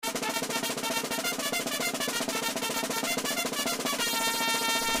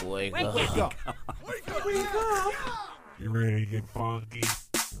Wake Wake up. up. Wake up. You ready to get funky?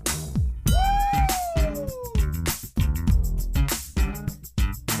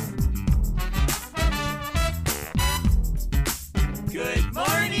 Good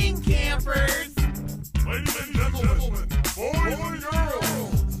morning, campers. Ladies and gentlemen, boys and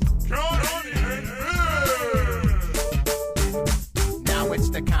girls, Connie and Fish! Now it's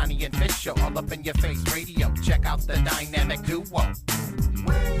the Connie and Fish show, all up in your face radio. Check out the dynamic duo.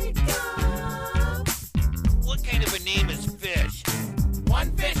 Wake up. What kind of a name is Fish?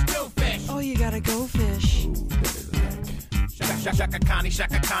 One fish, two fish. Oh, you gotta go fish. Shaka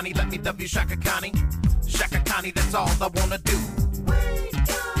Connie, let me W Shaka Connie. Shaka Connie, that's all I wanna do. Wake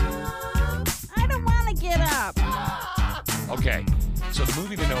up. I don't wanna get up. Okay, so the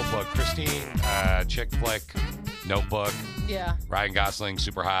movie The Notebook, Christine, chick flick, Notebook, Yeah. Ryan Gosling,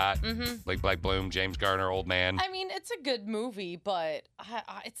 super hot, Blake Bloom, James Garner, old man. I mean, it's a good movie, but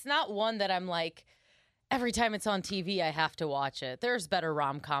it's not one that I'm like, every time it's on TV, I have to watch it. There's better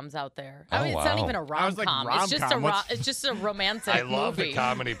rom-coms out there. I Oh, mean, it's not wow. even a I was like, rom-com. It's just a rom-com, it's just a romantic I love movie. the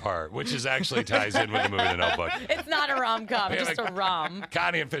comedy part, which is actually ties in with the movie The Notebook. It's not a rom-com, just a rom.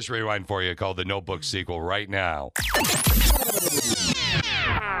 Connie and Fish Rewind for you, called The Notebook sequel right now.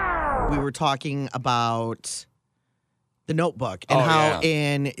 We were talking about The Notebook and Oh, how yeah.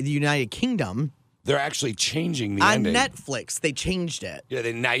 in the United Kingdom They're actually changing the on ending. Netflix they changed it. Yeah,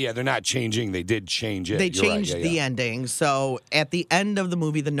 they're not changing. They did change it. They You're right, changed yeah, the yeah. ending. So at the end of the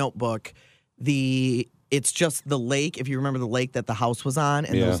movie The Notebook, it's just the lake, if you remember the lake that the house was on,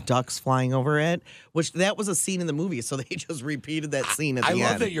 and Yeah. those ducks flying over it, which that was a scene in the movie, so they just repeated that scene at I the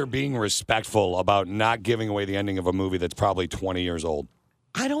love end. that you're being respectful about not giving away the ending of a movie that's probably 20 years old.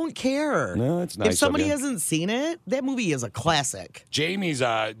 I don't care. No, it's nice If of somebody you. hasn't seen it, that movie is a classic. Jamie's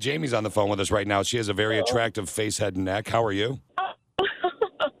on the phone with us right now. She has a very attractive face, head, and neck. How are you?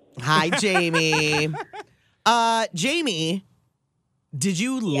 Hi, Jamie. Jamie, did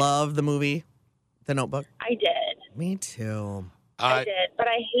you love the movie The Notebook? I did. Me too. I did, but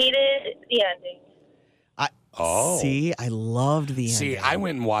I hated the ending. See, I loved the ending. See, I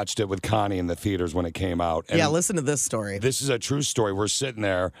went and watched it with Connie in the theaters when it came out. And Yeah, listen to this story. This is a true story. We're sitting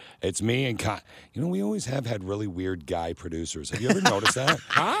there. It's me and Con. You know, we always have had really weird guy producers. Have you ever noticed that?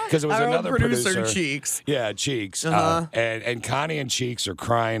 Because it was Our old another producer, Cheeks. Yeah, Cheeks. Uh-huh. And Connie and Cheeks are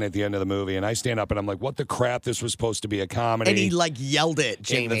crying at the end of the movie, and I stand up and I'm like, "What the crap? This was supposed to be a comedy." And he yelled it,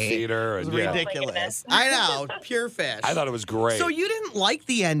 Jamie. in the theater. It was And, yeah. ridiculous. I know, pure fish. I thought it was great. So you didn't like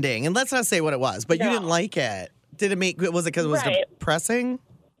the ending, and let's not say what it was, but you No. didn't like it. Did it was it because it was Right. depressing?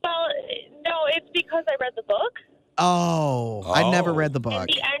 Well, no, it's because I read the book. Oh, I never read the And book.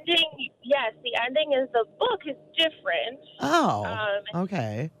 the ending, yes, the ending is the book is different. Oh, Um,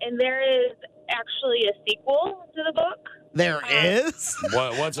 okay. And there is actually a sequel to the book. There is?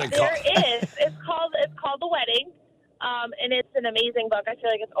 What's it called? There is. It's called The Wedding. And it's an amazing book. I feel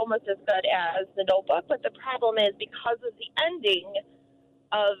like it's almost as good as The Notebook. But the problem is because of the ending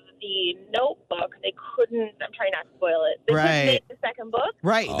of The Notebook, they couldn't. I'm trying not to spoil it. They Right. couldn't make the second book.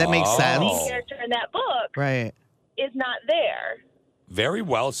 Right, that makes Oh. The sense. main character in that book Right. is not there. Very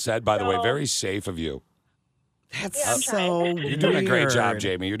well said, by the way. So- Very safe of you. That's Yeah, I'm so You're doing a great job, weird.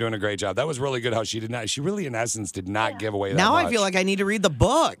 Jamie. You're doing a great job. That was really good how she really, in essence, did not give away that Now much. I feel like I need to read the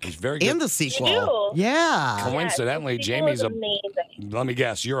book It's very good. and the You sequel. do. Yeah. Coincidentally, Yes, the sequel Jamie's is a. amazing. Let me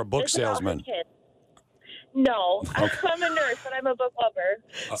guess. You're a book It's about her salesman. kids. No, I'm a nurse, but I'm a book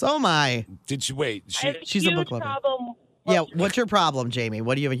lover. So am I. Did she wait? I have She's a huge book lover. Problem. Yeah, what's your problem, Jamie?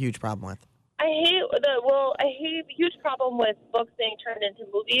 What do you have a huge problem with? I hate a huge problem with books being turned into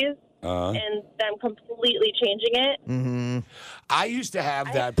movies and them completely changing it. Mm-hmm. I used to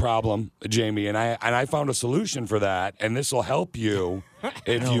have that problem, Jamie, and I found a solution for that, and this will help you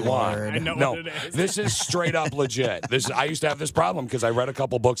if you want. Lord. I know No, what it is. this is straight up legit. I used to have this problem because I read a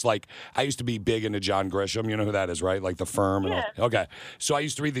couple books. Like I used to be big into John Grisham. You know who that is, right? Like The Firm. And all. Okay, so I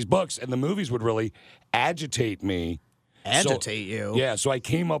used to read these books, and the movies would really agitate me. Agitate you? Yeah, so I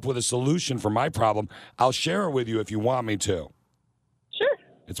came up with a solution for my problem. I'll share it with you if you want me to. Sure.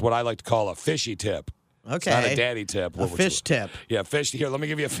 It's what I like to call a fishy tip. Okay. It's not a daddy tip. A fish tip. Yeah, fish. Here, let me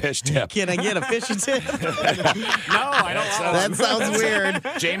give you a fish tip. Can I get a fishy tip? No, I don't want That sounds weird.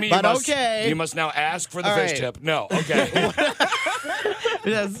 Jamie, But you must, okay. you must now ask for the All fish right. tip. No, okay.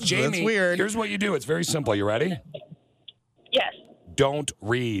 That's Jamie, weird. here's what you do. It's very simple. You ready? Yes. Don't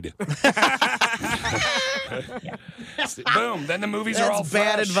read. Boom. Then the movies are all That's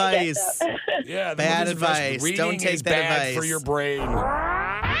bad fresh. advice. Yeah, the Bad movies are fresh. advice. Reading Don't take is that bad advice. for your brain.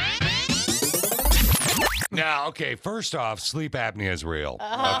 Now, okay, first off, sleep apnea is real.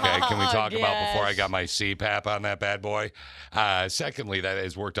 Okay, can we talk about before I got my CPAP on that bad boy? Secondly, that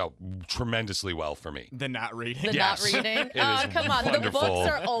has worked out tremendously well for me. The not reading. The Yes. not reading. It is Come on. The wonderful. books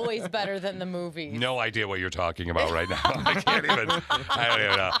are always better than the movies. No idea what you're talking about right now. I can't even. I don't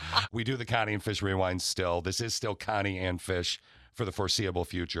even know. We do the Connie and Fish rewind still. This is still Connie and Fish for the foreseeable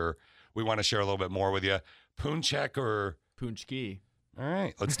future. We want to share a little bit more with you. Poon check or Punchki. all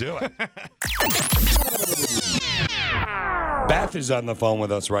right, let's do it. Beth is on the phone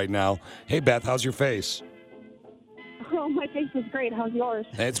with us right now. Hey, Beth, how's your face? Oh, my face is great. How's yours?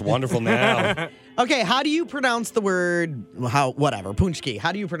 It's wonderful now. Okay, how do you pronounce the word, punchki?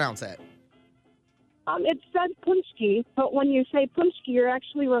 How do you pronounce it? It said punchki, but when you say punchki, you're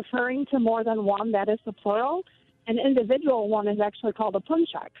actually referring to more than one. That is the plural. An individual one is actually called a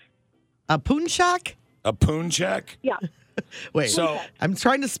punchak. A punchak? A poon check? Yeah. Wait, So- I'm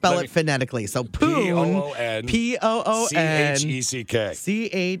trying to spell Let it phonetically. So poon, P-O-O-N. P-O-O-N, C-H-E-C-K.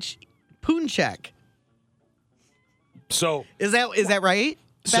 C-H, punchak. So, Is that right,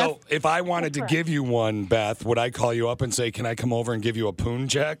 Beth? so if I wanted to give you one, Beth, would I call you up and say, can I come over and give you a poon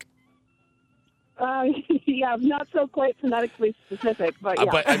check? Yeah, not so quite phonetically specific, but yeah.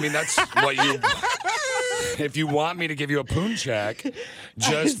 But I mean, that's what you. If you want me to give you a poon check,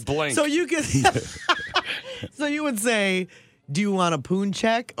 just blink. So you could. So you would say, do you want a poon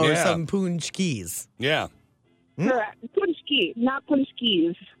check or Yeah. some punchkis? Yeah. Correct. Punchki, not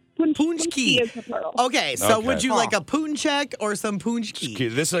punchkis. Punchki. is the plural. Okay, so Okay. would you like a poon check or some punchki? Okay,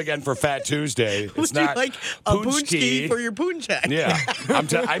 this is again for Fat Tuesday. It's Would not you like a punchki poonchki. for your poon check? Yeah,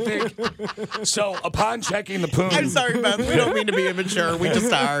 I think so. Upon checking the poon, I'm sorry, Beth. We don't mean to be immature. We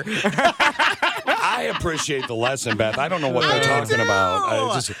just are. I appreciate the lesson, Beth. I don't know what they're talking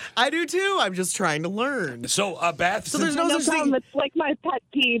about. I do too. I'm just trying to learn. So, Beth. So there's no No such problem. thing. It's like my pet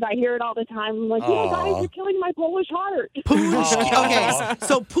peeve. I hear it all the time. I'm like, oh, guys, you're killing my Polish heart. Punchki. Okay,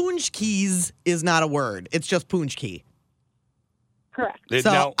 so punchkis is not a word. It's just punchki. Correct.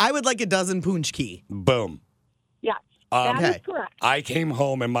 So Now, I would like a dozen punchki. boom. Yes. That Okay. is correct. I came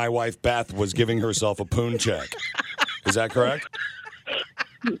home and my wife Beth was giving herself a poon check. Is that correct?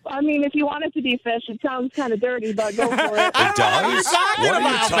 I mean, if you want it to be fish, it sounds kind of dirty, but go for it. It does? talking What are you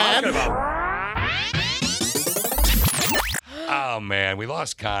about, talking man? about? Oh man, we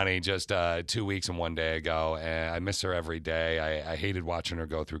lost Connie just 2 weeks and 1 day ago, and I miss her every day. I hated watching her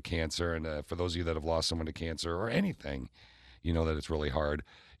go through cancer, and for those of you that have lost someone to cancer or anything, you know that it's really hard.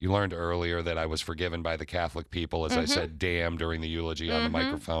 You learned earlier that I was forgiven by the Catholic people, as I said damn during the eulogy on the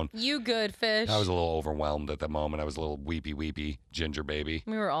microphone. You good, Fish. I was a little overwhelmed at that moment. I was a little weepy ginger baby.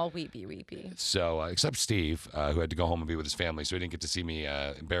 We were all weepy. So, except Steve, who had to go home and be with his family, so he didn't get to see me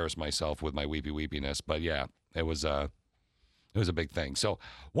embarrass myself with my weepiness. But yeah, it was a big thing. So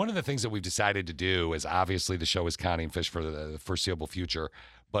one of the things that we've decided to do is obviously the show is Connie and Fish for the foreseeable future.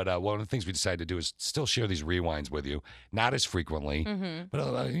 But one of the things we decided to do is still share these rewinds with you, not as frequently,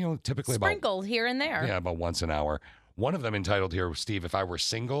 but typically Sprinkled here and there. about once an hour. One of them entitled here, Steve, "If I Were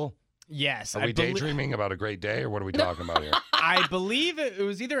Single." Yes. Are we daydreaming about a great day, or what are we talking about here? I believe it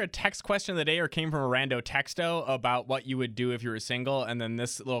was either a text question of the day or came from a rando texto about what you would do if you were single. And then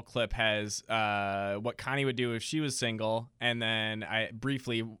this little clip has what Connie would do if she was single. And then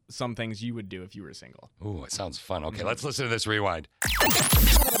briefly some things you would do if you were single. Ooh, it sounds fun. Okay, let's listen to this rewind.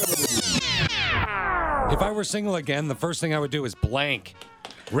 If I were single again, the first thing I would do is blank.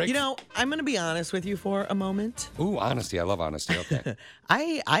 Rick. You know, I'm going to be honest with you for a moment. Ooh, honesty. I love honesty. Okay.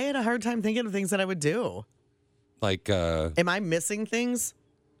 I had a hard time thinking of things that I would do. Like, Am I missing things?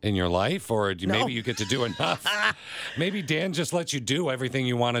 in your life, or No. maybe you get to do enough? Maybe Dan just lets you do everything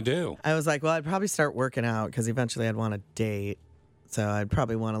you want to do. I was like, well, I'd probably start working out because eventually I'd want to date. So I'd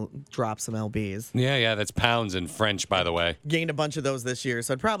probably want to drop some LBs. Yeah, that's pounds in French, by the way. Gained a bunch of those this year,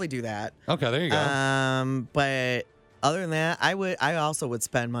 so I'd probably do that. Okay, there you go. But other than that, I also would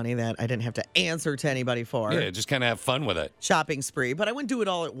spend money that I didn't have to answer to anybody for. Yeah, just kind of have fun with it. Shopping spree, but I wouldn't do it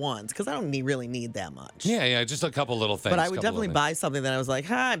all at once because I don't really need that much. Yeah, just a couple little things. But I would couple definitely little buy something that I was like,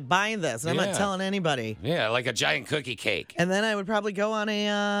 hi, I'm buying this, and I'm Yeah. not telling anybody. things. Yeah, like a giant cookie cake. And then I would probably go on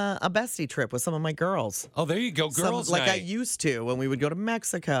a bestie trip with some of my girls. Oh, there you go, girls' like I night. used to when we would go to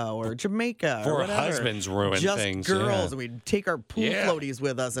Mexico or Jamaica For or whatever. husbands ruin Just things, girls, yeah. and we'd take our pool Yeah. floaties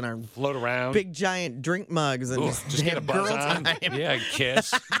with us and our Float around. big giant drink mugs and Ooh, just just hang get a buzz girl on. time. Yeah,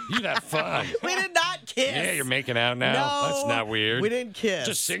 kiss. You'd have fun. We did not kiss. Yeah, you're making out now. No, That's not weird. We didn't kiss.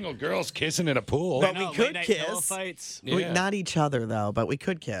 Just single girls kissing in a pool. But we could late-night kiss. pillow fights, Yeah. Not each other though, but we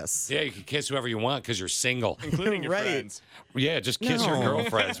could kiss. Yeah, you can kiss whoever you want because you're single. including your Right. friends. Yeah, just kiss your No.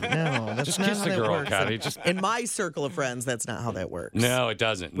 girlfriends. No, that's Just not kiss how the that girl, works. Connie. Just In my circle of friends, that's not how that works. no, it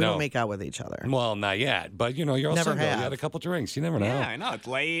doesn't. we no. don't make out with each other. Well, not yet, but you're all Never single. have. You had a couple drinks. You never know. Yeah, I know it's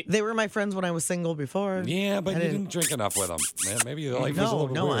late. They were my friends when I was single before. Yeah, but I you didn't- didn't drink enough with them. Man, maybe your life was a No,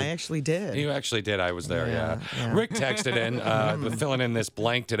 little no, weird. I actually did. You actually did. I was there, yeah. Yeah. Rick texted in, with filling in this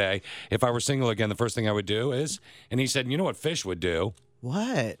blank today. If I were single again, the first thing I would do is, and he said, you know what Fish would do?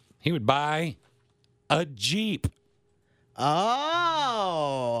 What? He would buy a Jeep.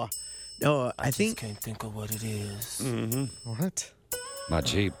 Oh. No, I think. Can't think of what it is. What? My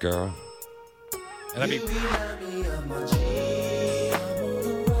Jeep, girl. And I'd be,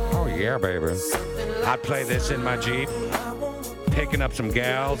 oh, yeah, baby. I'd play this in my Jeep, picking up some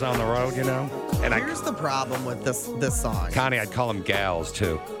gals on the road, And Here's the problem with this song. Connie, I'd call them gals,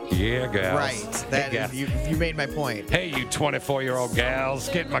 too. Yeah, gals. Right. That Hey, is, you made my point. Hey, you 24-year-old gals,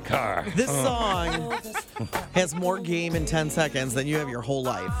 get in my car. This song has more game in 10 seconds than you have your whole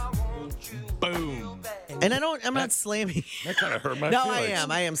life. Boom. And I'm not slamming. That kind of hurt my No, feelings.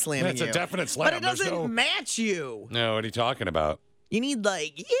 I am slamming That's you. a definite slam. But it There's doesn't no- match you. No, what are you talking about? You need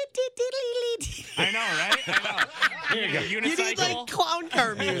like. I know, right? I know. Here you go. You need like Unicycle. clown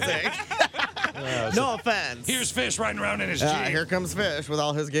car music. No offense. Here's Fish riding around in his Jeep. Here comes Fish with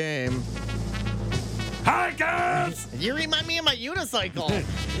all his game. Hi, guys! You remind me of my unicycle.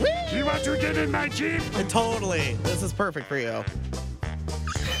 You want to get in my Jeep? Totally. This is perfect for you.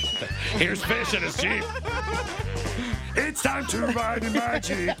 Here's Fish in his Jeep. It's time to ride in my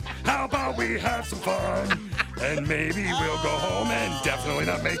Jeep. How about we have some fun? And maybe we'll go home and definitely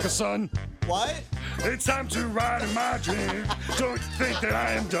not make a son. What? It's time to ride in my Jeep. Don't think that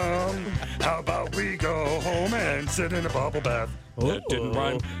I am dumb. How about we go home and sit in a bubble bath? That didn't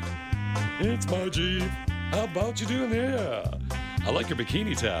rhyme. It's my Jeep. How about you doing there? I like your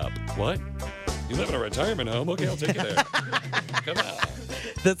bikini top. What? You live in a retirement home? Okay, I'll take you there. Come on.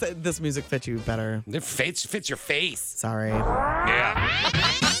 This music fits you better. It fits your face. Sorry. Yeah.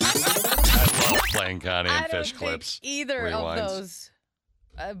 I love playing Connie and I don't Fish think clips. either Rewinds. of those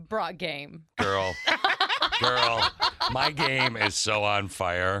brought game. Girl, my game is so on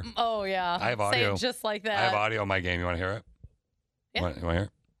fire. Oh yeah. I have Say audio. it just like that. I have audio on my game. You want to hear it? Yeah. You want to hear it?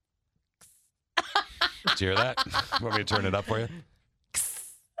 Did you hear that? You want me to turn it up for you?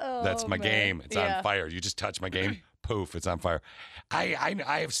 Oh, That's my man. game. It's Yeah. on fire. You just touch my game. Poof, it's on fire. I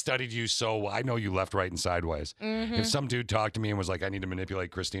have studied you so I know you left, right, and sideways. Mm-hmm. If some dude talked to me and was like, I need to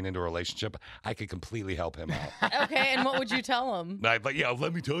manipulate Christine into a relationship, I could completely help him out. Okay, and what would you tell him? But yeah,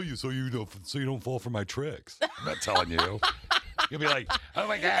 let me tell you so you don't fall for my tricks. I'm not telling you. You'll be like, oh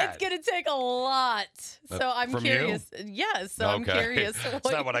my God. It's gonna take a lot. So I'm from you? curious. Yes, so I'm curious. It's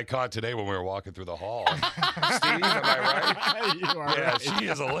not what I caught today when we were walking through the hall. Steve, am I right? You are Yeah, right. she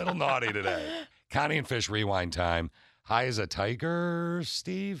is a little naughty today. Connie and Fish rewind time. High as a tiger,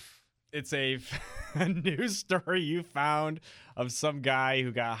 Steve. It's a news story you found of some guy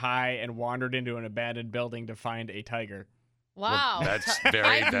who got high and wandered into an abandoned building to find a tiger. Wow. That's I've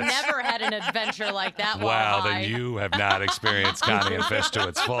that's never had an adventure like that. wow. while high. Then you have not experienced Connie and Fish to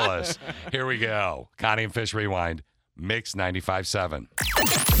its fullest. Here we go. Connie and Fish rewind. Mix 95.7.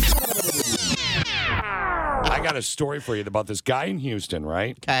 I got a story for you about this guy in Houston,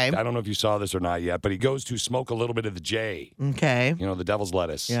 right? Okay. I don't know if you saw this or not yet, but he goes to smoke a little bit of the J. Okay. You know, the devil's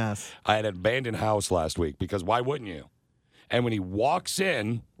lettuce. Yes. I had an abandoned house last week because why wouldn't you? And when he walks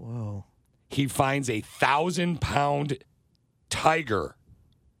in, Whoa. he finds a 1,000-pound tiger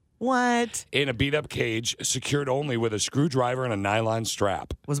What? in a beat-up cage, secured only with a screwdriver and a nylon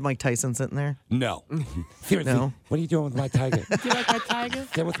strap. Was Mike Tyson sitting there? No. Seriously, No. what are you doing with my tiger? Do you like my tiger?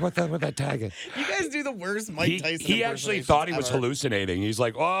 Yeah, what's up with that tiger? You guys do the worst Mike He actually thought he was hallucinating. He's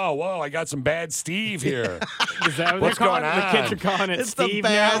like, oh, whoa, I got some bad Steve here. Is that what What's they're calling going it? The kids on? are calling it It's the Steve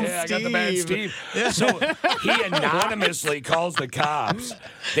bad now? Yeah, I got the bad Steve. Steve. So he anonymously calls the cops.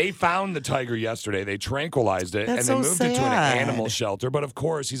 They found the tiger yesterday. They tranquilized it, That's and they so moved it to an sad. animal shelter. But of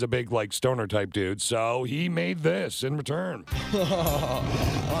course, he's a big like stoner type dude, so he made this in return.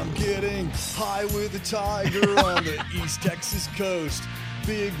 I'm getting high with a tiger on the East Texas coast.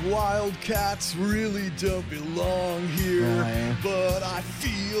 Big wildcats really don't belong here. Right. But I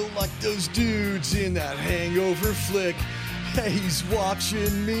feel like those dudes in that Hangover flick. He's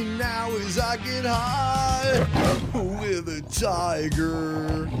watching me now as I get high with a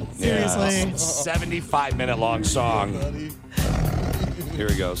tiger. Seriously? 75-minute long song. Buddy. Here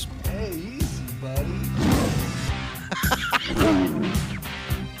he goes. Hey, easy, buddy.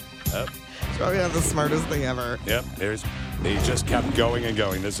 It's probably not the smartest thing ever. Yep. They just kept going and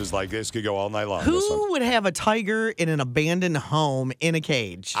going. This could go all night long. this one. Who would have a tiger in an abandoned home in a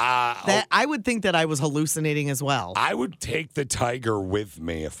cage? That I would think that I was hallucinating as well. I would take the tiger with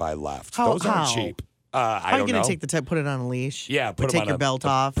me if I left. How- Those aren't how? cheap. How I are you don't gonna know. take the put it on a leash? Yeah, put 'em take on your a- belt a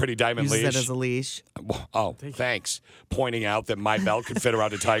off. pretty diamond uses leash. it as a leash. Oh, thanks. Pointing out that my belt could fit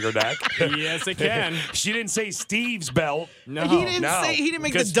around a tiger neck. Yes, it can. She didn't say Steve's belt. No. He didn't No. say. He didn't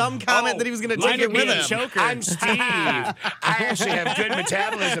make the 'Cause- dumb comment that he was going to mine take it would be with a him. choker. I'm Steve. I actually have good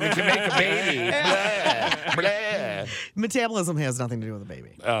metabolism and can make a baby. Blah, blah. Metabolism has nothing to do with a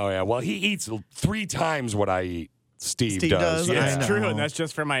baby. Oh, yeah. Well, he eats 3 times what I eat. Steve Steve does? Yeah. I It's know. true, and that's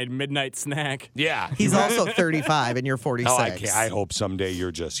just for my midnight snack. Yeah. He's also 35 and you're 46. Oh, I hope someday you're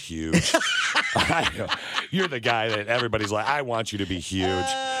just huge. You're the guy that everybody's like, I want you to be huge.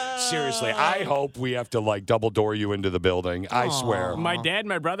 Seriously, I hope we have to like double door you into the building. I swear. My dad and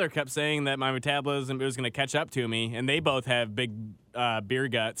my brother kept saying that my metabolism was going to catch up to me, and they both have big beer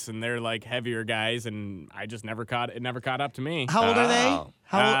guts, and they're like heavier guys, and I just never caught up to me. How old are they?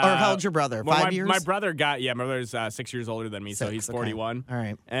 How old's your brother? Well, 5 years? My brother my brother's 6 years older than me, so 6, he's okay. 41. All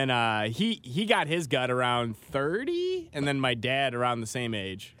right. And he got his gut around 30, and then my dad around the same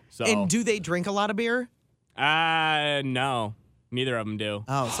age. So And do they drink a lot of beer? no, neither of them do.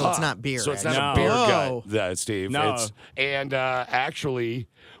 Oh, so it's not beer. So it's not No. a beer Whoa. gut, Steve. No. And actually,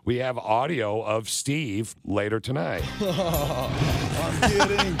 we have audio of Steve later tonight. I'm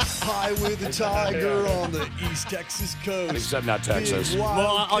getting high with the tiger on the East Texas coast. He said not Texas. Big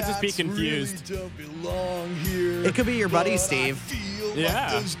Well, I'll just be wildcats confused. Really don't belong here, It could be your buddy, but I Steve. feel Yeah.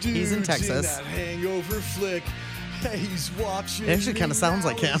 like those He's in dudes Texas. that hangover flick. He's watching. It actually kinda sounds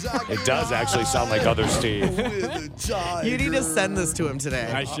like him. It does actually sound like other Steve. You need to send this to him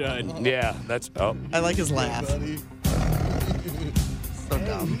today. I should. Yeah, that's. Oh, I like his laugh. So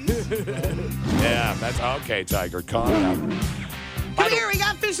dumb. yeah, that's okay, Tiger. Calm down. Come here, we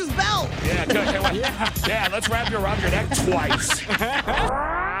got Fish's belt. Yeah, good. Hey, what- yeah, let's wrap you around your neck twice.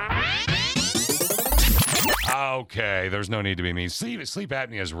 Okay, there's no need to be mean. Sleep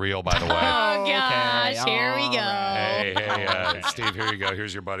apnea is real, by the way. Oh, gosh. Here we go. Hey, Steve, here you go.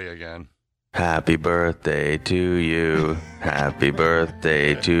 Here's your buddy again. Happy birthday to you. Happy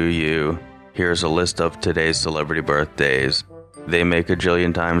birthday to you. Here's a list of today's celebrity birthdays. They make a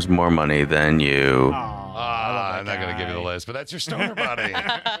jillion times more money than you. I'm not going to give you the list, but that's your stoner buddy. All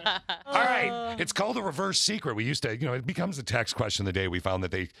right. It's called a reverse secret. We used to, it becomes a text question of the day. We found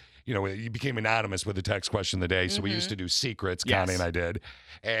that you became anonymous with the text question of the day. So we used to do secrets, Yes. Connie and I did.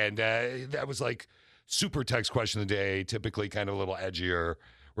 And that was like super text question of the day, typically kind of a little edgier,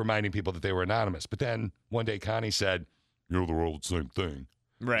 reminding people that they were anonymous. But then one day Connie said, they're all the same thing.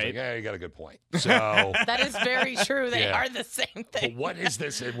 I was Right. like, yeah, you got a good point. So. That is very true. They Yeah. are the same But thing. what is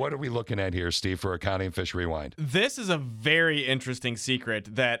this, and what are we looking at here, Steve, for a Connie and Fish Rewind? This is a very interesting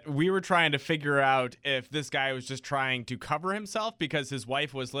secret that we were trying to figure out if this guy was just trying to cover himself because his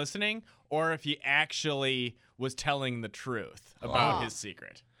wife was listening, or if he actually was telling the truth about his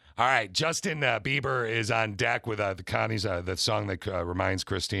secret. All right, Justin Bieber is on deck with the Connie's, the song that reminds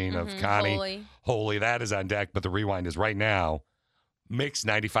Christine of Connie. Holy. Holy, that is on deck, but the rewind is right now. Mix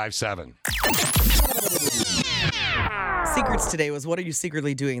 95.7. Secrets today was what are you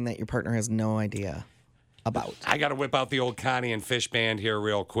secretly doing that your partner has no idea about? I got to whip out the old Connie and Fish band here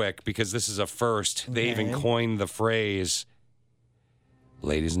real quick because this is a first. They even Okay. coined the phrase,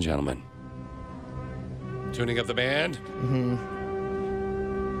 ladies and gentlemen. Tuning up the band.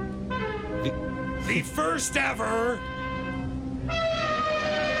 The first ever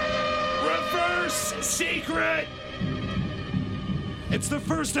reverse secret. It's the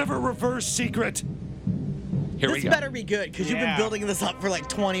first ever reverse secret. Here we This go. better be good because you've been Yeah. building this up for like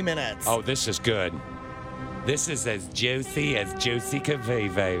 20 minutes. Oh, this is good. This is as juicy as juicy could be,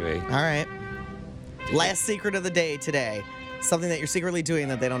 baby. All right. Last secret of the day today. Something that you're secretly doing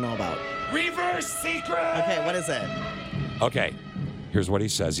that they don't know about. Reverse secret. Okay, what is it? Okay, here's what he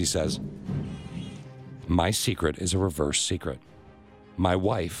says. He says, my secret is a reverse secret. My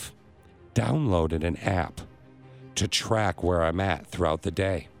wife downloaded an app to track where I'm at throughout the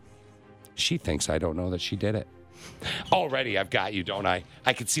day. She thinks I don't know that she did it. Already, I've got you, don't I?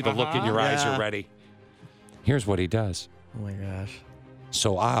 I can see the look in your eyes. Yeah. You're ready. Here's what he does. Oh my gosh.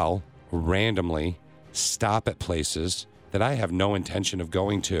 So I'll randomly stop at places that I have no intention of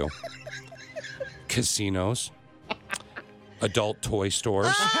going to. Casinos, adult toy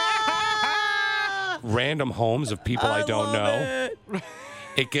stores, random homes of people I don't know.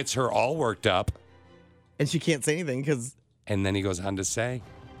 It gets her all worked up. And she can't say anything because And then he goes on to say,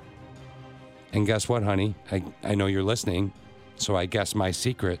 And guess what, honey? I know you're listening, so I guess my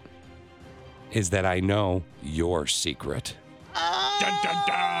secret is that I know your secret. Dun, dun, dun.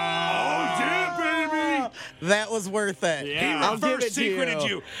 Oh, yeah, baby. That was worth it. Yeah. I'll He give reverse it to you. secreted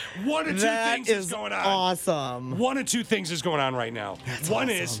you. One of two That things is is going on. awesome. One of two things is going on right now. One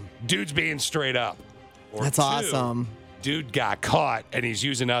is awesome. dude's being straight up. Or That's two, awesome. Dude got caught and he's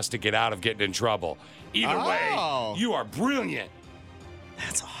using us to get out of getting in trouble. Either Oh. way, you are brilliant.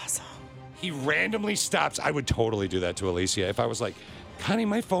 That's awesome. He randomly stops. I would totally do that to Alicia if I was like, Connie,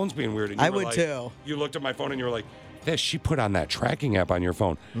 my phone's being weird. And you I were would like- too. You looked at my phone and you were like, this, she put on that tracking app on your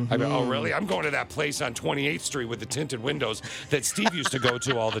phone. I go, oh, really? I'm going to that place on 28th Street with the tinted windows that Steve used to go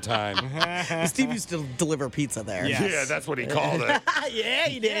to all the time. Steve used to deliver pizza there. Yes. Yeah, that's what he called it. Yeah,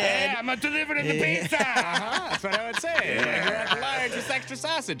 he did. Yeah, I'm delivering the pizza. That's what I would say. Like, you're at the largest extra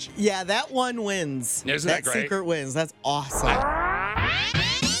sausage. Yeah, that one wins. Isn't that great? secret wins. That's awesome.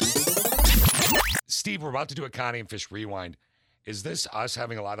 Steve, we're about to do a Connie and Fish rewind. Is this us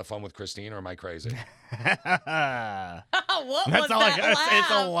having a lot of fun with Christine, or am I crazy? What was that It's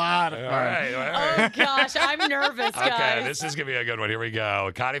a laugh? lot of fun. All right. Oh gosh, I'm nervous, guys. Okay, this is going to be a good one. Here we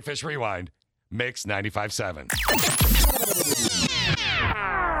go. Connie Fish Rewind, Mix 95.7.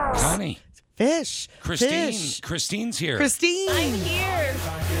 Connie. Fish. Christine. Fish. Christine's here. Christine. I'm here.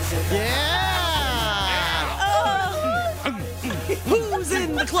 Yeah. Who's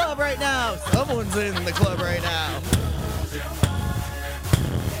in the club right now? Someone's in the club right now.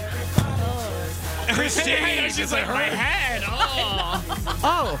 Christine. She's like, my head. Oh.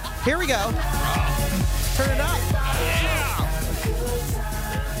 Oh, here we go. Turn it up.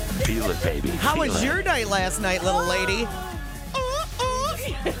 Feel it, baby. How was your night last night, little lady?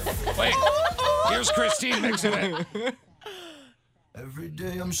 Wait. Here's Christine mixing it. Every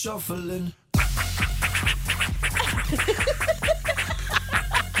day I'm shuffling.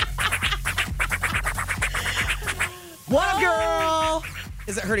 What up, girl?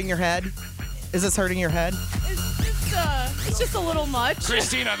 Is it hurting your head? Is this hurting your head? It's just a little much.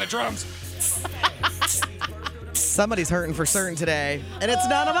 Christine on the drums. Somebody's hurting for certain today, and it's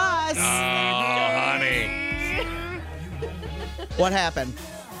none of us. Oh, honey. What happened?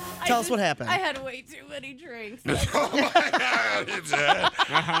 Tell us what happened. I had way too many drinks. Oh, my God. It's,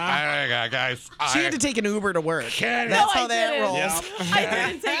 guys. She had to take an Uber to work. Can't- That's No, how I that didn't. rolls. I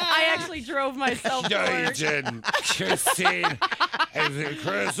didn't take. I actually drove myself to No, you work. didn't. Christine.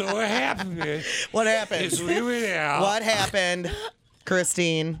 Chris, what happened? What happened? Is we went out. What happened,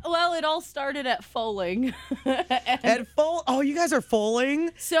 Christine? Well, it all started at Foaling. At oh, you guys are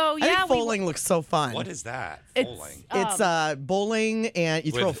foaling? So I yeah, think foaling looks so fun. What is that? It's, Bowling. It's bowling, and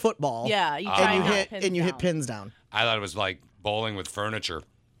you throw a With- football. Yeah, you try and you and knock hit pins and you hit down. pins down. I thought it was like bowling with furniture.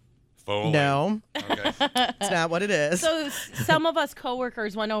 Bowling. No, Okay. it's not what it is. So some of us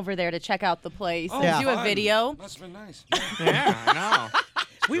coworkers went over there to check out the place and Yeah. do a fun. video. Must have been nice. Yeah, I know.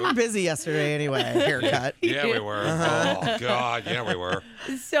 We were busy yesterday anyway. Haircut. Yeah, we were. Oh, God. Yeah, we were.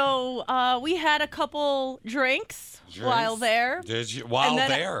 So we had a couple drinks while there. Did you? While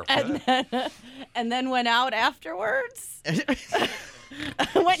and then, there. and then went out afterwards.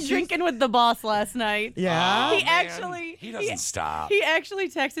 Went drinking with the boss last night. Yeah. He actually He doesn't stop. He actually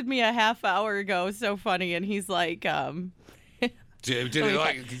texted me a half hour ago. So funny, and he's like, Did he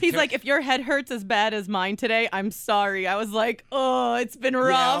like? he's like, if your head hurts as bad as mine today, I'm sorry. I was like, oh, it's been Yeah,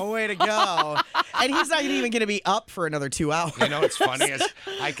 rough. way to go. And he's not even going to be up for another 2 hours. You know, it's funny is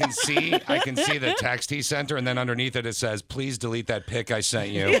I can see the text he sent her, and then underneath it says, "Please delete that pic I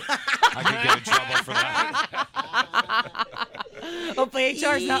sent you." I could get in trouble for that. Hopefully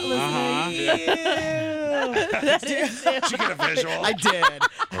HR's not listening. Did you get a visual? I did.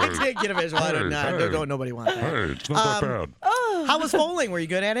 I did get a visual. I did not. No, nobody wants that. Hey, it's not that bad. How was bowling? Were you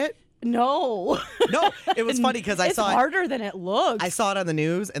good at it? No. No, it was funny because I it's saw it. harder than it looks. I saw it on the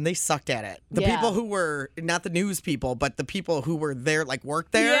news, and they sucked at it. The Yeah. people who were not the news people, but the people who were there, like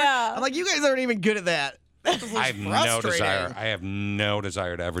worked there. Yeah. I'm like, you guys aren't even good at that. That just I looks have no frustrating. desire. I have no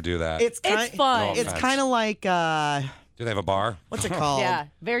desire to ever do that. It's fun. No It's offense. kind of like Do they have a bar? what's it called? Yeah,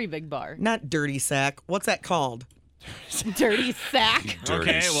 very big bar. Not dirty sack. What's that called? Dirty sack.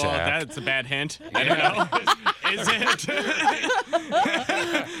 Dirty Okay, well, sack. that's a bad hint. I don't know. Is it?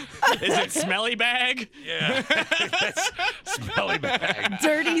 Is it smelly bag? Yeah. Smelly bag.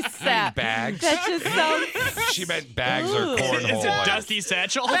 Dirty sack. Bags. That just sounds. She meant bags or Ooh. cornhole. Is it Dusty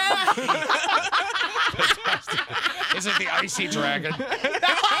Satchel? Is it the icy dragon?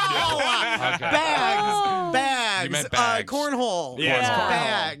 Oh, Okay. bags. Oh. Bags. bags. You meant bags. Cornhole. Yeah. Cornhole.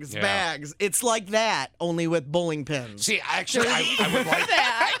 Bags. Yeah. Bags. It's like that, only with bowling pins. See, actually,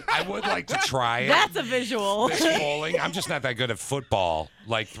 I would like to try it. That's a visual. This bowling. I'm just not that good at football,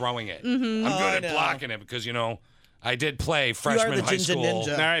 like throwing it. Mhm. I'm Oh, good I at know. blocking it because, I did play freshman the high Ginger school.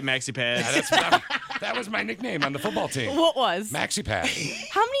 Ninja. All right, Maxi Pads. That was my nickname on the football team. What was? Maxi Pad.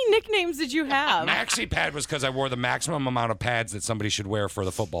 How many nicknames did you have? Maxi Pad was because I wore the maximum amount of pads that somebody should wear for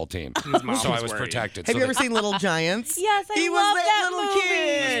the football team. mom So I was was worried. protected. Have So you ever they- seen Little Giants? Yes, I he was love that that little movie.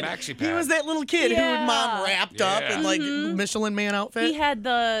 kid. It was Maxi He Pad. was that little kid who Yeah. mom wrapped up in like Michelin Man outfit. He had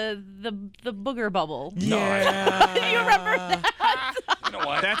the booger bubble. Yeah. You remember that? You know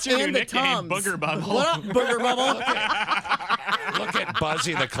what? That's your new And the nickname, Tums. Booger Bubble. What up, Booger Bubble? Look at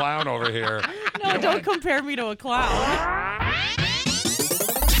Buzzy the clown over here. No, don't compare me to a clown.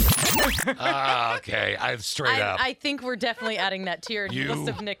 Okay, I straight up. I think we're definitely adding that to your list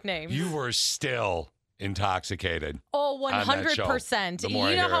of nicknames. You were still intoxicated. Oh, on that show. 100%. The You more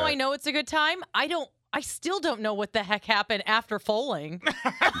I know hear how it. I know it's a good time? I still don't know what the heck happened after foaling.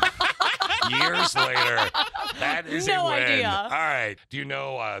 Years later, that is No a win. idea. All right. Do you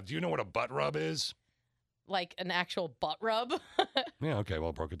know what a butt rub is? Like an actual butt rub. Yeah. Okay. Well,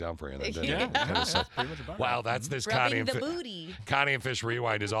 I broke it down for you. Then, didn't Yeah. I? Kinda stuff. Wow, that's this Rubbing Connie the and booty. Connie and Fish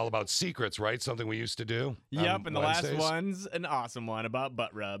Rewind is all about secrets, right? Something we used to do. Yep, on and the last Wednesdays? one's an awesome one about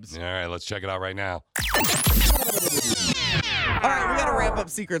butt rubs. All right, let's check it out right now. All right, we got to wrap up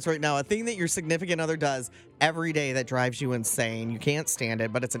secrets right now. A thing that your significant other does every day that drives you insane. You can't stand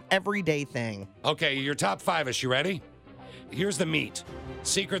it, but it's an everyday thing. Okay, your top 5-ish. You ready? Here's the meat.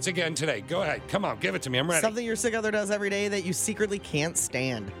 Secrets again today. Go ahead. Come on, give it to me. I'm ready. Something your sig other does every day that you secretly can't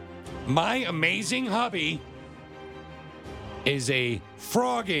stand. My amazing hubby is a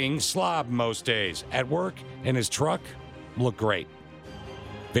frogging slob most days. At work, in his truck, look great.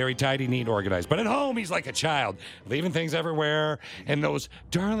 Very tidy, neat, organized. But at home, he's like a child, leaving things everywhere. And those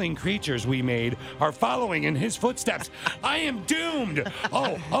darling creatures we made are following in his footsteps. I am doomed.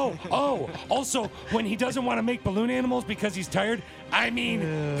 Oh. Also, when he doesn't want to make balloon animals because he's tired, I mean,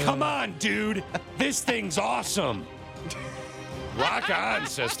 come on, dude. This thing's awesome. Rock on,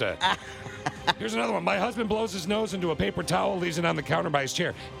 sister. Here's another one. My husband blows his nose into a paper towel, leaves it on the counter by his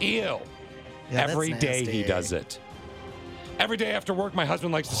chair. Ew. Yeah, that's Every day he nasty. does it. Every day after work, my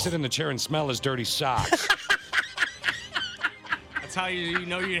husband likes to sit in the chair and smell his dirty socks. That's how you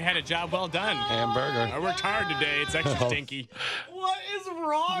know you had a job well done. Hamburger. I worked hard today. It's extra stinky. What is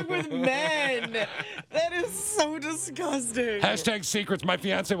wrong with men? That is so disgusting. Hashtag secrets. My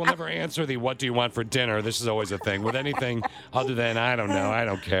fiance will never answer the "What do you want for dinner?" This is always a thing with anything other than "I don't know, I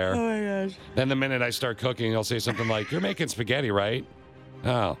don't care." Oh my gosh. Then the minute I start cooking, he'll say something like, "You're making spaghetti, right?"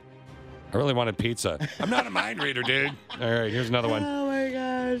 Oh, I really wanted pizza. I'm not a mind reader, dude. All right, here's another one. Oh my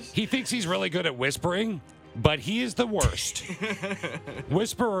gosh. He thinks he's really good at whispering, but he is the worst.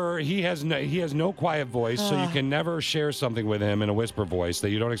 Whisperer, he has no quiet voice, so you can never share something with him in a whisper voice that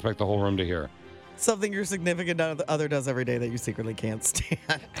you don't expect the whole room to hear. Something your significant other does every day that you secretly can't stand.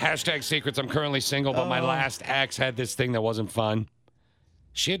 Hashtag secrets. I'm currently single, but my last ex had this thing that wasn't fun.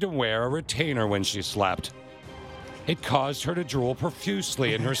 She had to wear a retainer when she slept. It caused her to drool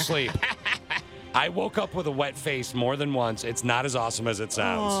profusely in her sleep. I woke up with a wet face more than once. It's not as awesome as it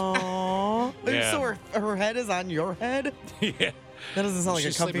sounds. Aww. Yeah. So her head is on your head? Yeah. That doesn't sound like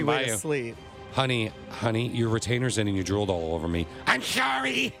She's a comfy sleeping way by to you. sleep. Honey, your retainer's in and you drooled all over me. I'm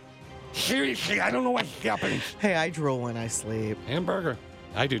sorry. Seriously, I don't know what's happening. Hey, I drool when I sleep. Hamburger.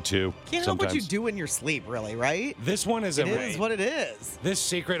 I do too. Can't help what you sometimes. do in your sleep, really, right? This one is It is what it is. This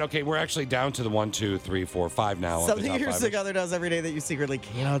secret. Okay, we're actually down to the 1, 2, 3, 4, 5 now. of the Something top your 5. sig other does every day that you secretly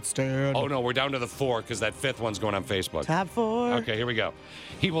cannot stand. Oh no, we're down to the 4 because that 5th one's going on Facebook. Top 4. Okay, here we go.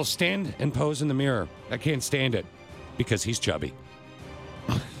 He will stand and pose in the mirror. I can't stand it because he's chubby.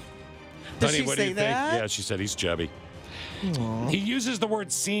 Does Honey, she what say do you that? think? Yeah, she said he's chubby. Aw. He uses the word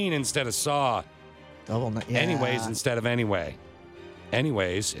seen instead of saw. Yeah. Anyways instead of anyway.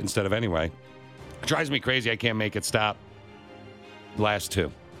 Anyways instead of anyway. Drives me crazy. I can't make it stop. Last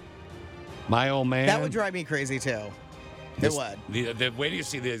 2. My old man. That would drive me crazy too. This- It would. The way do you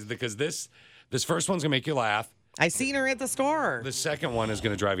see this? Because this first one's gonna make you laugh. I seen her at the store. The second one is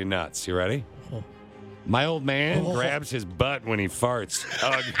gonna drive you nuts. You ready? My old man grabs his butt when he farts.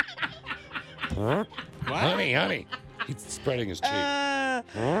 Honey. He's spreading his cheek.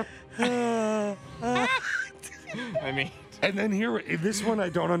 I mean, And then here, this one I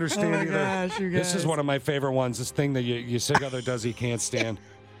don't understand Oh my either. gosh, you This is guys. one of my favorite ones. This thing that your sig other does he can't stand.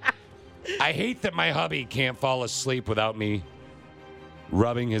 I hate that my hubby can't fall asleep without me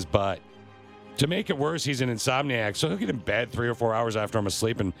rubbing his butt. To make it worse, he's an insomniac, so he'll get in bed 3 or 4 hours after I'm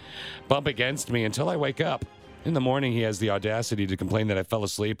asleep and bump against me until I wake up. In the morning, he has the audacity to complain that I fell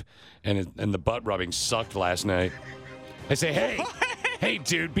asleep and the butt rubbing sucked last night. I say, hey,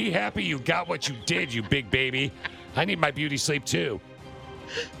 dude, be happy you got what you did, you big baby. I need my beauty sleep too.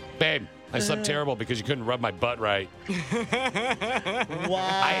 Babe, I slept terrible because you couldn't rub my butt right. Wow.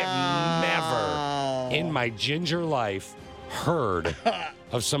 I have never in my ginger life heard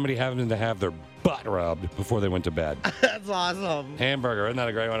of somebody having to have their butt rubbed before they went to bed. That's awesome. Hamburger, isn't that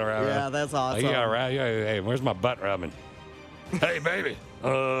a great one around? Yeah, that's awesome. Hey, where's my butt rubbing? Hey, baby,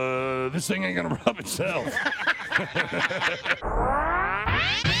 this thing ain't gonna rub itself.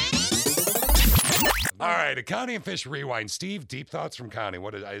 All right, a Connie and Fish rewind. Steve, deep thoughts from Connie.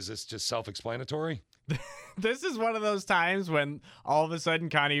 What is this? Just self-explanatory? This is one of those times when all of a sudden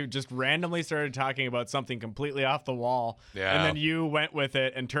Connie just randomly started talking about something completely off the wall. Yeah. And then you went with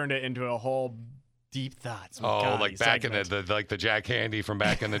it and turned it into a whole deep thoughts. With Oh, Connie like back segment. in the Jack Handy from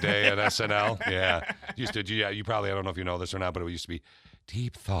back in the day at SNL. Yeah, you probably, I don't know if you know this or not, but it used to be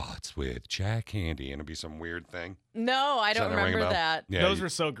deep thoughts with Jack Handy, and it'd be some weird thing. No, I don't Does that ring a remember bell? that. Yeah, Those were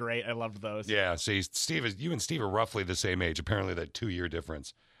so great. I loved those. Yeah, see, you and Steve are roughly the same age. Apparently, that 2-year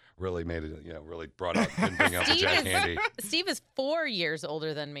difference really made it, really brought out and bring out the Jack Handy. Steve is 4 years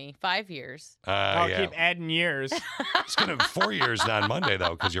older than me. 5 years. I'll Yeah. keep adding years. It's going to be 4 years on Monday,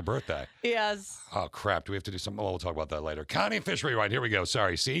 though, because your birthday. Yes. Oh, crap. Do we have to do something? Well, we'll talk about that later. Connie and Fish Rewind. Here we go.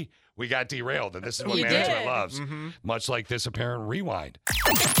 Sorry. See? We got derailed, and this is what You management did. loves. Mm-hmm. Much like this apparent rewind.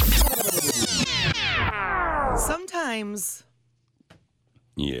 Sometimes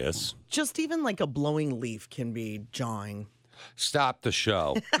Yes. just even like a blowing leaf can be jarring. Stop the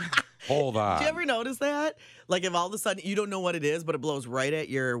show. Hold on. Do you ever notice that? Like if all of a sudden you don't know what it is, but it blows right at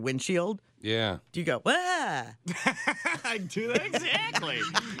your windshield, Yeah. do you go, ah? I do that exactly.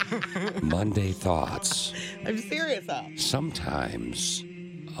 Monday thoughts. I'm serious though. Sometimes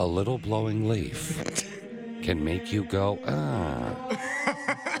a little blowing leaf can make you go, ah.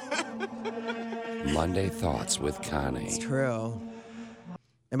 Monday thoughts with Connie. It's true.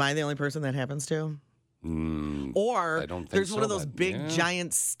 Am I the only person that happens to? Or I don't think there's one so, of those but big, yeah.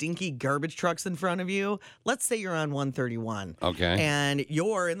 giant, stinky garbage trucks in front of you. Let's say you're on 131. Okay. And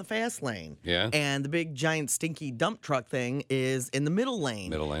you're in the fast lane. Yeah. And the big, giant, stinky dump truck thing is in the middle lane.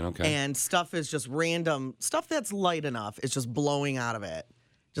 Middle lane, okay. And stuff is just random. Stuff that's light enough is just blowing out of it.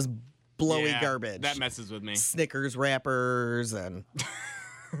 Just blowy Yeah, garbage. That messes with me. Snickers wrappers and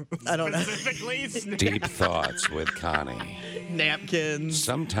I don't know. Specifically, Deep thoughts with Connie. Napkins.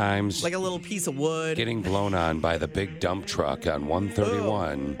 Sometimes Like a little piece of wood. getting blown on by the big dump truck on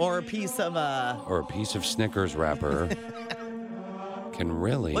 131 Or a piece of or a piece of Snickers wrapper can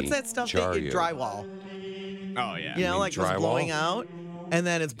really what's that stuff jar that you you. drywall? Oh, yeah. You know, mean like just drywall? blowing out, and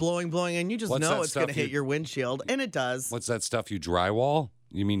then it's blowing, and you just What's know that it's going to stuff hit you- your windshield, and it does. What's that stuff you drywall?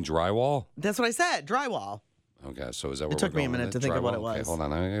 You mean drywall? That's what I said, drywall. Okay, so is that where took we're me a going with minute to it? think of what it Drywall? Okay, was. hold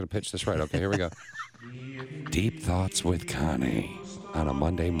on, I got to pitch this right. Okay, here we go. Deep thoughts with Connie on a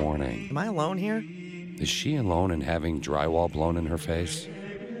Monday morning. Am I alone here? Is she alone in having drywall blown in her face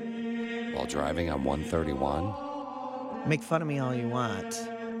while driving on 131? Make fun of me all you want.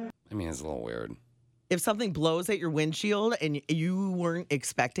 I mean, it's a little weird. If something blows at your windshield and you weren't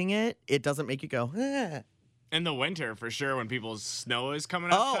expecting it, it doesn't make you go, ah. In the winter, for sure, when people's snow is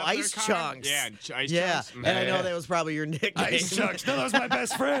coming up. Oh, to their ice car. chunks. Yeah, ice Yeah, chunks. and I know that was probably your nickname. Ice Chunks. No, that was my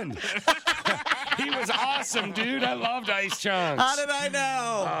best friend. He was awesome, dude. I loved Ice Chunks. How did I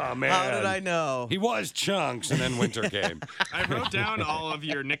know? Oh, man. How did I know? He was Chunks, and then winter came. I wrote down all of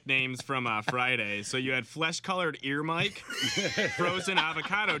your nicknames from Friday. So you had flesh-colored ear Mike, frozen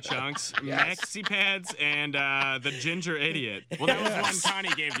avocado chunks, maxi pads, and the ginger idiot. Well, that was one Connie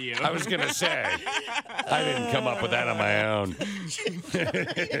gave to you. I was going to say, I didn't come up with that on my own.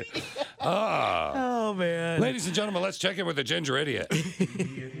 Oh, man. Ladies and gentlemen, let's check in with the ginger idiot.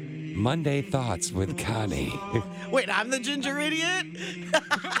 Monday thoughts with Connie. Wait, I'm the ginger idiot?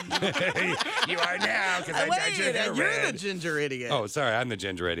 You are now, because I Wait, dyed your hair you're red. the ginger idiot. Oh, sorry, I'm the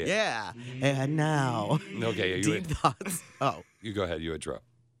ginger idiot. Yeah. And now, Okay, you deep thoughts. Oh. you go ahead. You intro.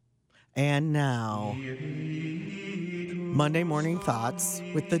 And now, Monday morning thoughts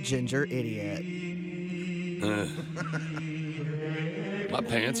with the ginger idiot. My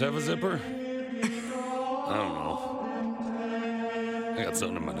pants have a zipper? I don't know. I got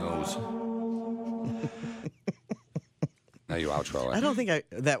something in my nose. Now you outro it. I don't think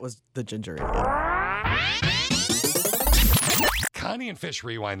that was the ginger idiot. Connie and Fish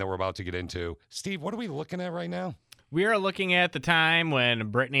rewind that we're about to get into. Steve, what are we looking at right now? We are looking at the time when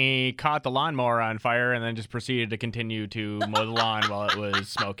Brittany caught the lawnmower on fire and then just proceeded to continue to mow the lawn while it was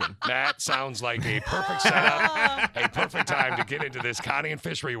smoking. That sounds like a perfect setup, a perfect time to get into this Connie and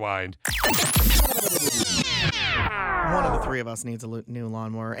Fish rewind. One of the three of us needs a new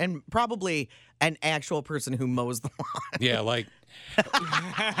lawnmower, and probably an actual person who mows the lawn. Yeah, like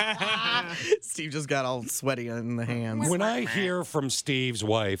Steve just got all sweaty in the hands. when I hear from Steve's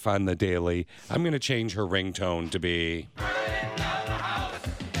wife on the daily, I'm going to change her ringtone to be.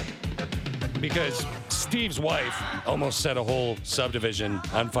 Because Steve's wife almost set a whole subdivision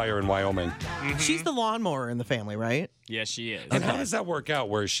on fire in Wyoming. She's the lawnmower in the family, right? Yes, she is. And how does that work out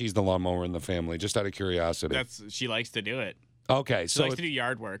where she's the lawnmower in the family? Just out of curiosity. She likes to do it. Okay, She so likes to do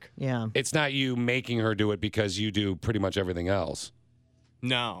yard work. Yeah. it's not you making her do it because you do pretty much everything else.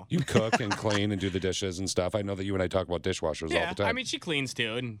 No. You cook and clean and do the dishes and stuff. I know that you and I talk about dishwashers all Yeah, the time. I mean, she cleans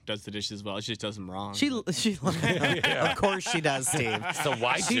too and does the dishes well. She just does them wrong. She of course she does, Steve. So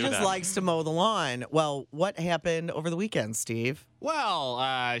why She do just that? likes to mow the lawn. Well, what happened over the weekend, Steve?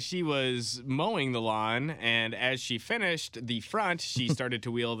 Well, she was mowing the lawn, and as she finished the front, she started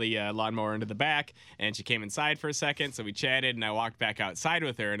to wheel the lawnmower into the back, and she came inside for a second, so we chatted, and I walked back outside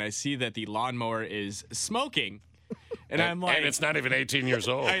with her, and I see that the lawnmower is smoking. And I'm like, and it's not even 18 years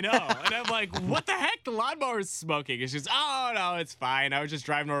old. I know. And I'm like, what the heck? The lawnmower's smoking. And she's, oh, no, it's fine. I was just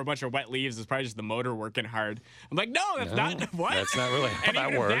driving over a bunch of wet leaves. It's probably just the motor working hard. I'm like, no, that's not. What? That's not really how and that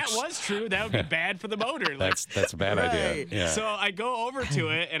even works. If that was true, that would be bad for the motor. Like, That's a bad idea. Yeah. so I go over to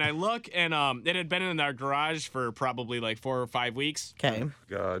it and I look, and it had been in our garage for probably like 4 or 5 weeks. Okay.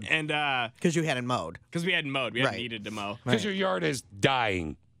 God. And because you hadn't mowed. Because we hadn't mowed. We hadn't Right. needed to mow. Because your yard is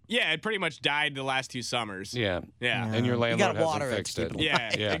dying. Yeah, it pretty much died the last 2 summers. Yeah. Yeah. And your landlord gotta water hasn't it fixed to it. keep it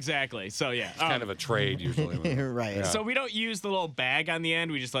Yeah, Yeah. exactly. So yeah, It's kind of a trade usually. Right. Yeah. So we don't use the little bag on the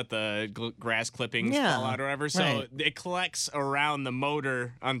end. We just let the grass clippings Yeah, fall out or whatever. So right. it collects around the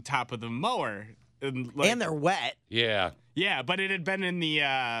motor on top of the mower. And, And they're wet. Yeah. yeah, but it had been in the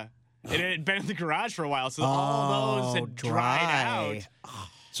garage for a while, so all those had dried out.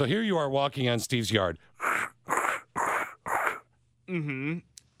 So here you are walking on Steve's yard. Mm-hmm.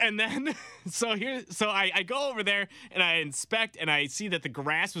 And then, so I go over there and I inspect and I see that the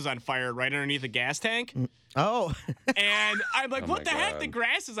grass was on fire right underneath the gas tank. Oh. And I'm like, Oh what my the heck? God. The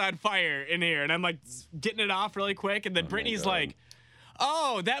grass is on fire in here. And I'm like getting it off really quick. And then Brittany's God. like,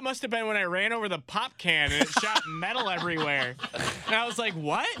 oh, that must have been when I ran over the pop can and it shot metal everywhere. And I was like,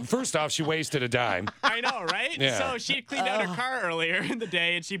 what? First off, she wasted a dime. I know, right? Yeah. So she had cleaned out her car earlier in the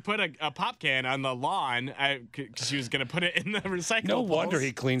day and she put a pop can on the lawn because she was going to put it in the recyclables. No wonder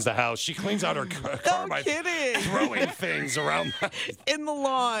he cleans the house. She cleans out her car No by kidding. throwing things around. In the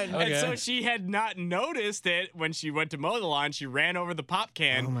lawn. And so she had not noticed it when she went to mow the lawn. She ran over the pop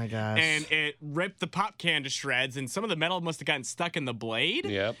can. Oh my gosh. And it ripped the pop can to shreds. And some of the metal must have gotten stuck in the blade.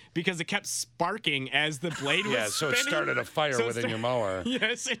 Yep. Because it kept sparking as the blade was Yeah, so it spinning. started a fire So it within sta- your mower.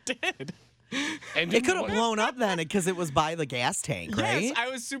 Yes, it did. And It could have blown up then because it was by the gas tank, right? Yes, I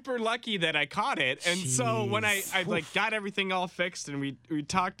was super lucky that I caught it. And so when I like got everything all fixed and we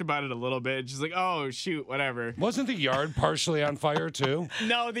talked about it a little bit, she's like, oh, shoot, whatever. Wasn't the yard partially on fire too?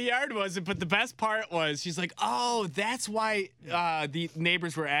 No, the yard wasn't. But the best part was she's like, oh, that's why the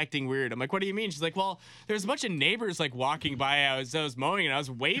neighbors were acting weird. I'm like, what do you mean? She's like, well, there's a bunch of neighbors like walking by as I was mowing and I was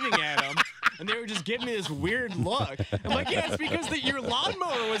waving at them. And they were just giving me this weird look. I'm like, yeah, it's because your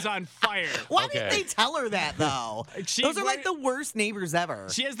lawnmower was on fire. Why Okay. didn't they tell her that, though? She Those are like wear- the worst neighbors ever.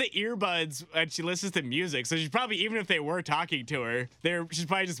 She has the earbuds and she listens to music, so she's probably, even if they were talking to her, she's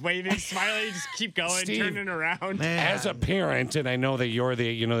probably just waving, smiling, just keep going, Steve, turning around. As a parent, and I know that you're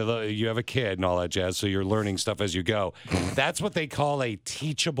you have a kid and all that jazz, so you're learning stuff as you go. That's what they call a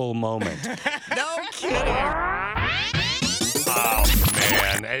teachable moment. No kidding. Oh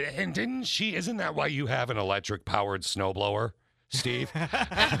man! And isn't that why you have an electric-powered snowblower, Steve?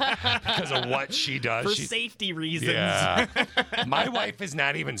 Because of what she does. For She- safety reasons. Yeah. My wife is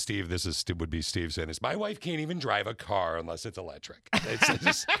not even Steve. Would be Steve saying this. My wife can't even drive a car unless it's electric.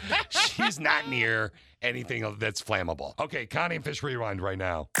 She's not near anything that's flammable. Okay, Connie and Fish Rewind right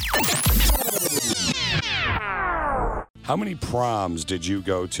now. How many proms did you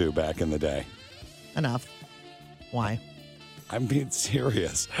go to back in the day? Enough. Why? I'm being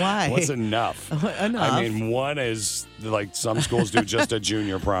serious. Why? What's enough? Enough. I mean, one is like some schools do just a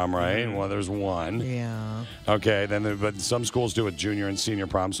junior prom, right? Well, there's one. Yeah. Okay, but some schools do a junior and senior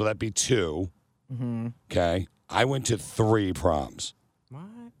prom, so that'd be 2. Mm-hmm. Okay, I went to 3 proms. What?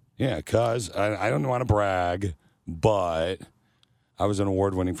 Yeah, cause I don't want to brag, but I was an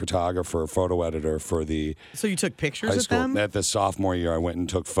award-winning photographer, photo editor for the So you took pictures high of school. them? At the sophomore year, I went and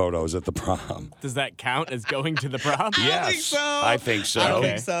took photos at the prom. Does that count as going to the prom? Yes, I think so. I don't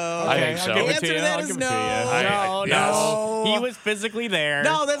think so. I think so. I'll give it Answer to you. to that I'll is give it no. to you. No, Yes. no. He was physically there.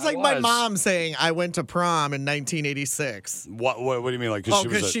 No, that's like my was. mom saying I went to prom in 1986. What do you mean? Like, Oh, she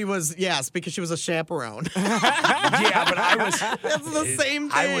because was she was, yes, because she was a chaperone. yeah, but I was. That's the same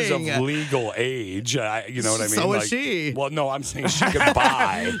thing. I was of legal age. You know what I mean? So was Like, she. Well, no, I'm saying she could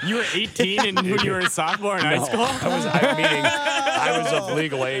buy. You were 18 and when you were a sophomore in high school? I was of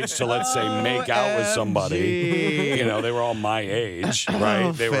legal age to, let's say, make out with somebody. OMG. You know, they were all my age, right?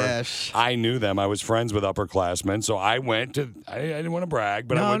 Oh, They fish. were. I knew them. I was friends with upperclassmen, so I went to. I didn't want to brag,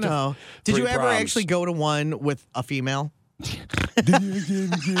 but I went No. to. Did you 3 ever proms. actually go to one with a female?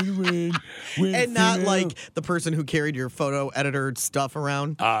 And not like the person who carried your photo editor stuff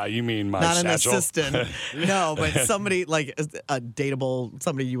around? You mean my Not satchel? an assistant. No, but somebody like a dateable,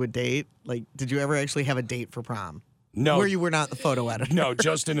 somebody you would date. Like, did you ever actually have a date for prom? No. Where you were not the photo editor? No,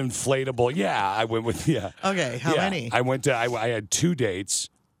 just an inflatable. Yeah, I went with, yeah. Okay, how Yeah, many? I went to, I had 2 dates,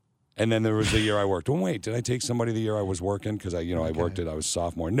 and then there was the year I worked. Oh, wait, did I take somebody the year I was working? Because I worked it, I was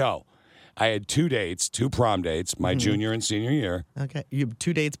sophomore. No, I had 2 dates, 2 prom dates, my junior and senior year. Okay, you have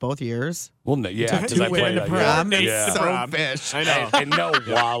 2 dates both years? Well, no, yeah, because Two I played. women to prom? Yeah. So Prom. fish. I know. And no,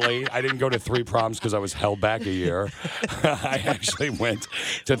 Wally, I didn't go to 3 proms because I was held back a year. I actually went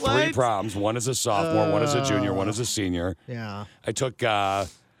to 3 What? proms, one as a sophomore, one as a junior, one as a senior. Yeah. I took, I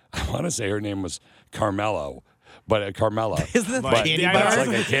want to say her name was Carmelo, but Carmela. Isn't that but candy that's bar?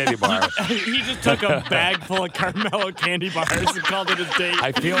 like a candy bar. He just took a bag full of Carmelo candy bars and called it a date.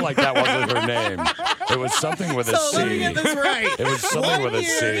 I feel like that wasn't her name. It was something with a So let me C. get this right. It was something One with a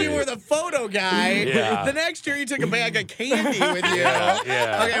year C. you were the photo guy. Yeah. The next year you took a bag of candy with you.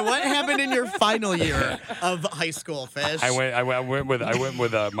 Yeah. Okay, what happened in your final year of high school, Fish? I went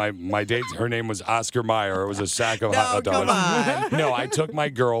with my date. Her name was Oscar Meyer. It was a sack of No, hot come dogs. on. No, I took my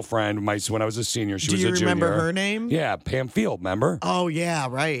girlfriend. When I was a senior, she Do was you a junior. remember her name? Yeah, Pam Field. Remember? Oh yeah,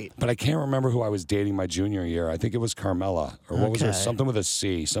 right. But I can't remember who I was dating my junior year. I think it was Carmela, or what was her? Okay. Something with a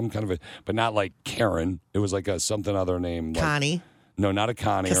C, some kind of a, but not like Karen. It was like a something other name. Like, Connie, no, not a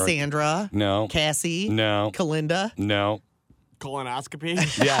Connie. Cassandra, No. Cassie, No. Kalinda. No. Colonoscopy?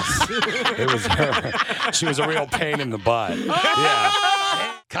 Yes, it was her. She was a real pain in the butt. Yeah.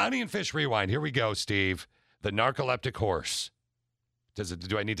 Connie and Fish Rewind. Here we go, Steve. The narcoleptic horse.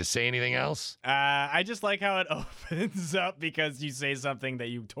 Do I need to say anything else? I just like how it opens up because you say something that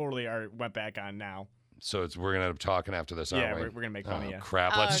you totally went back on now. So we're gonna end up talking after this, aren't Yeah, we? we're gonna make fun of you.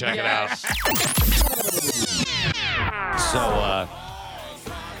 Crap! Let's Oh, check it out. So,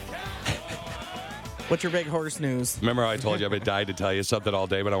 What's your big horse news? Remember how I told you I've been dying to tell you something all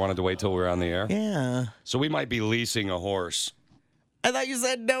day, but I wanted to wait till we were on the air? Yeah. So we might be leasing a horse. I thought you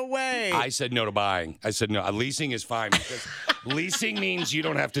said no way. I said no to buying. I said no. Leasing is fine because leasing means you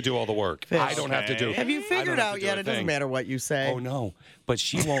don't have to do all the work. Fish. I don't have to do. Have you I don't figured have to out do yet? a It doesn't thing. matter what you say. Oh no, but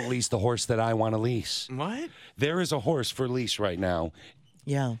she won't lease the horse that I want to lease. What? There is a horse for lease right now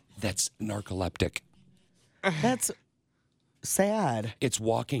Yeah. that's narcoleptic. That's sad. It's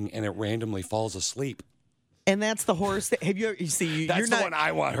walking and it randomly falls asleep. And that's the horse that you see That's you're the not one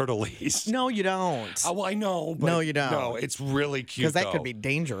I want her to lease. No, you don't. Oh, well, I know. But No, you don't. No, it's really cute. Because that though. could be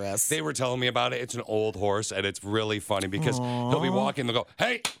dangerous. They were telling me about it. It's an old horse, and it's really funny because he'll be walking. They'll go,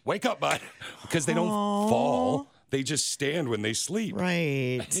 "Hey, wake up, bud," because they don't fall. They just stand when they sleep.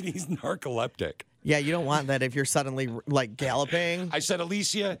 Right. And he's narcoleptic. Yeah, you don't want that if you're suddenly like galloping. I said,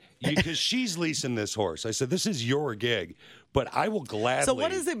 Alicia, because she's leasing this horse. I said, this is your gig, but I will gladly. So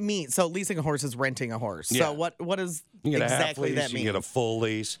what does it mean? So leasing a horse is renting a horse. Yeah. So what does You get a half exactly lease, that you mean? get a full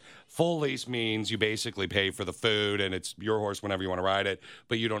lease. Full lease means you basically pay for the food, and it's your horse whenever you want to ride it,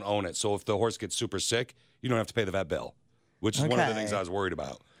 but you don't own it. So if the horse gets super sick, you don't have to pay the vet bill, which is one of the Okay. things I was worried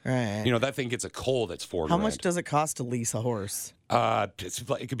about. Right. You know, that thing gets a cold that's $4 How grand. much does it cost to lease a horse?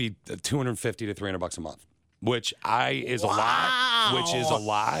 It could be $250 to $300 a month, which is a lot. Which is a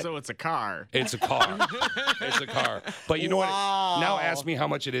lot. So it's a car. It's a car. It's a car. But you know what? Now ask me how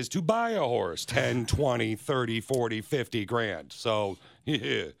much it is to buy a horse. 10, 20, 30, 40, 50 grand. So, yeah.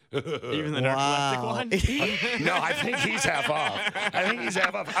 Even the narcoleptic one? No, I think he's half off.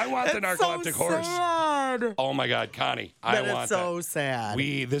 I want the narcoleptic horse. Sad. Oh my God, Connie. I That is want so that. sad.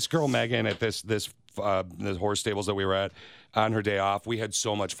 This girl Megan at the horse stables that we were at on her day off, we had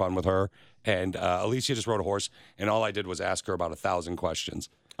so much fun with her. And Alicia just rode a horse, and all I did was ask her about 1,000 questions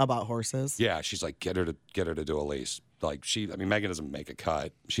About horses? Yeah, she's like, get her to do a lease. Like Megan doesn't make a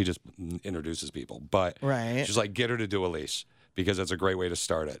cut; she just introduces people. But Right. she's like, get her to do a lease because that's a great way to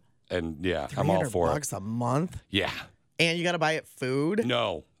start it. And yeah, I'm all for it. $300 a month? Yeah. And you got to buy it food?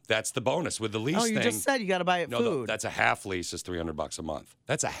 No, that's the bonus with the lease Oh, thing. you just said you got to buy it no, food. that's a half lease is $300 a month.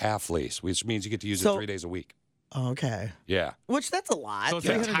 That's a half lease, which means you get to use it So- 3 days a week. Okay. Yeah. Which that's a lot. So it's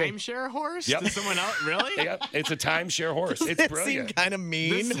a 300 timeshare horse? Yep. Does someone else really? Yep, it's a timeshare horse. It's That brilliant. seemed kind of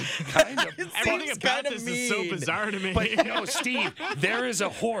mean. Kind of. Everything seems about kinda this is so mean. bizarre to me. But no, Steve, there is a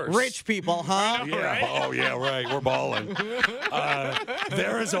horse. Rich people, huh? Yeah. right? Oh, yeah, right. We're balling.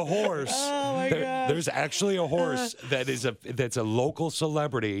 There is a horse. Oh, my God. There's actually a horse that's a local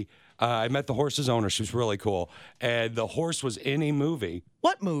celebrity. I met the horse's owner. She was really cool. And the horse was in a movie.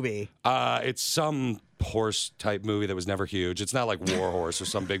 What movie? It's some horse type movie that was never huge. It's not like War Horse or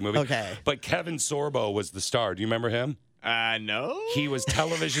some big movie. Okay. But Kevin Sorbo was the star. Do you remember him? No. He was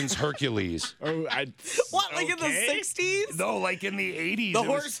television's Hercules. Oh, What, like in the 60s? No, like in the 80s. The it was-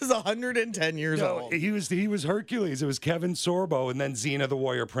 horse is 110 years No, old. he was Hercules. It was Kevin Sorbo, and then Xena the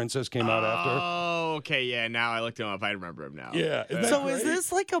Warrior Princess came out after. Oh, okay. Yeah, now I looked him up. I remember him now. Yeah. Isn't that So is great?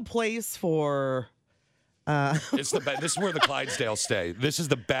 this like a place for... It's the this is where the Clydesdales stay. This is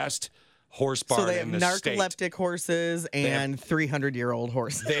the best horse barn So they have in the state. narcoleptic horses and 300-year-old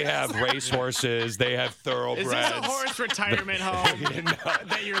horses. They have race horses. They have thoroughbreds. Is this a horse retirement home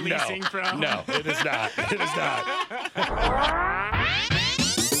that you're leasing from? No, it is not. It is not.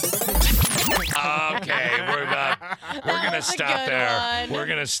 Okay, we're gonna was a stop good there. one. We're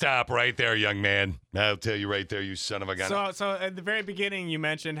gonna stop right there, young man. I'll tell you right there, you son of a gun. So at the very beginning, you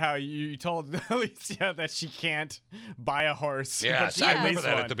mentioned how you told Alicia that she can't buy a horse. Yes, but I she remember leased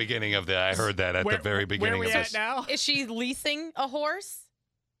that one. at the beginning of the. I heard that at the very beginning Where are we of at this. now? Is she leasing a horse?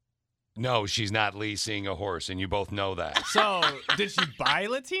 No, she's not leasing a horse, and you both know that. So did she buy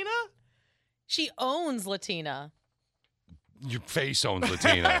Latina? She owns Latina. Your face owns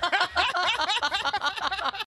Latina.